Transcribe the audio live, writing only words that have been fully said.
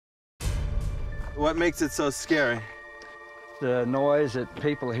What makes it so scary? The noise that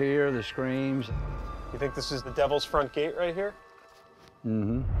people hear, the screams. You think this is the Devil's Front Gate right here?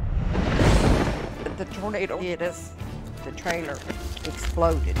 Mm-hmm. The tornado hit us. The trailer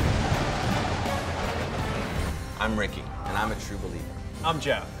exploded. I'm Ricky, and I'm a true believer. I'm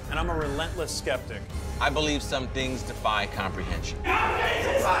Jeff, and I'm a relentless skeptic. I believe some things defy comprehension.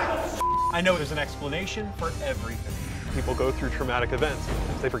 I know there's an explanation for everything. People go through traumatic events.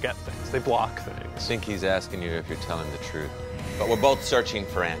 They forget things. They block I things. think he's asking you if you're telling the truth. But we're both searching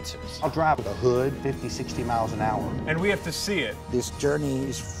for answers. I'll drive with a hood 50, 60 miles an hour. And we have to see it. This journey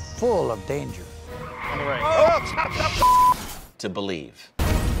is full of danger. On the right. To believe.